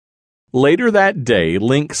Later that day,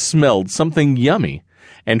 Link smelled something yummy,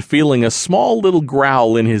 and feeling a small little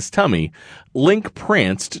growl in his tummy, Link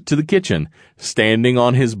pranced to the kitchen. Standing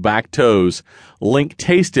on his back toes, Link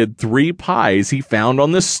tasted 3 pies he found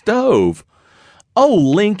on the stove. "Oh,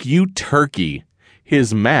 Link, you turkey,"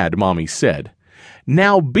 his mad mommy said.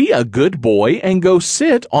 "Now be a good boy and go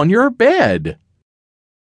sit on your bed."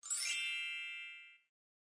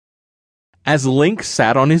 As Link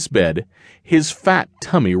sat on his bed, his fat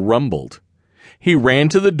tummy rumbled. He ran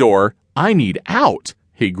to the door. "I need out,"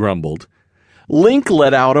 he grumbled. Link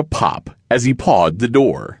let out a pop as he pawed the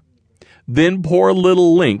door. Then poor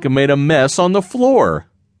little Link made a mess on the floor.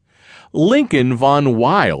 "Lincoln von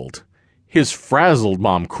Wild," his frazzled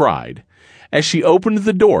mom cried, as she opened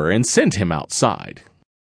the door and sent him outside.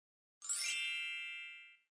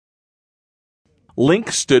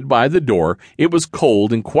 Link stood by the door. It was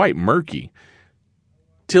cold and quite murky,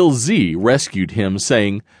 till Z rescued him,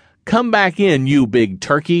 saying, "Come back in, you big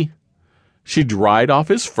turkey." She dried off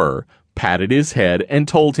his fur, patted his head, and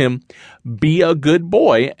told him, "Be a good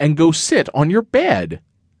boy and go sit on your bed."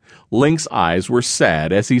 Link's eyes were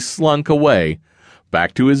sad as he slunk away,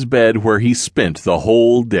 back to his bed where he spent the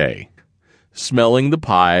whole day, smelling the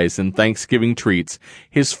pies and Thanksgiving treats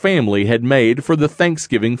his family had made for the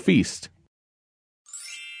Thanksgiving feast.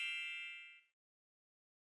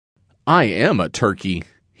 "I am a turkey,"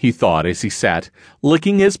 he thought as he sat,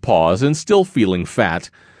 licking his paws and still feeling fat.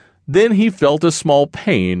 Then he felt a small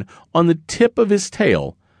pain on the tip of his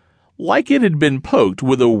tail, like it had been poked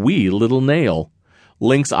with a wee little nail.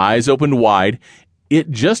 Link's eyes opened wide. It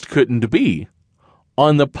just couldn't be.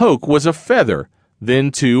 On the poke was a feather,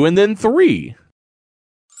 then 2 and then 3.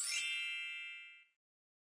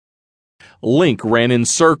 Link ran in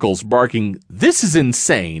circles, barking, "This is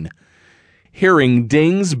insane!" hearing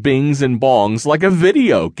dings, bings, and bongs like a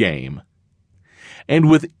video game. And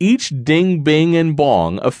with each ding, bing, and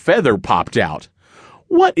bong, a feather popped out.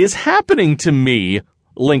 "What is happening to me?"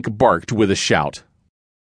 Link barked with a shout.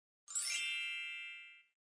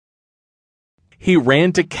 He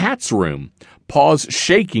ran to Cat's room, paws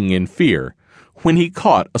shaking in fear, when he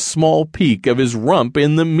caught a small peek of his rump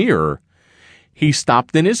in the mirror. He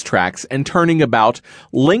stopped in his tracks, and turning about,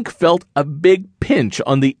 Link felt a big pinch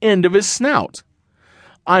on the end of his snout.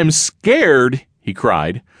 "I'm scared," he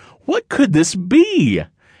cried. "What could this be?"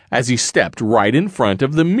 as he stepped right in front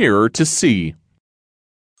of the mirror to see.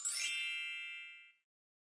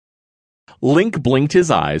 Link blinked his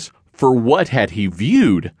eyes, for what had he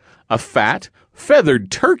viewed? A fat, feathered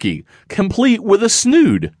turkey, complete with a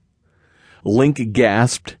snood. Link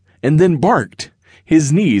gasped and then barked,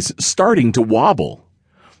 his knees starting to wobble,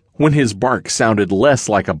 when his bark sounded less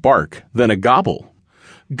like a bark than a gobble.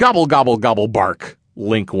 "Gobble, gobble, gobble, bark,"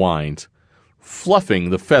 Link whined, fluffing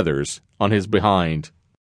the feathers on his behind.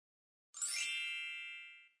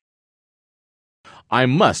 "I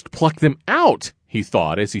must pluck them out," he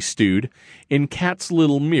thought as he stewed in Cat's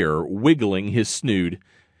little mirror, wiggling his snood.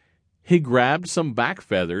 He grabbed some back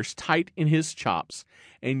feathers tight in his chops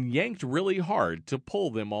and yanked really hard to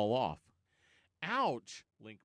pull them all off. "Ouch!"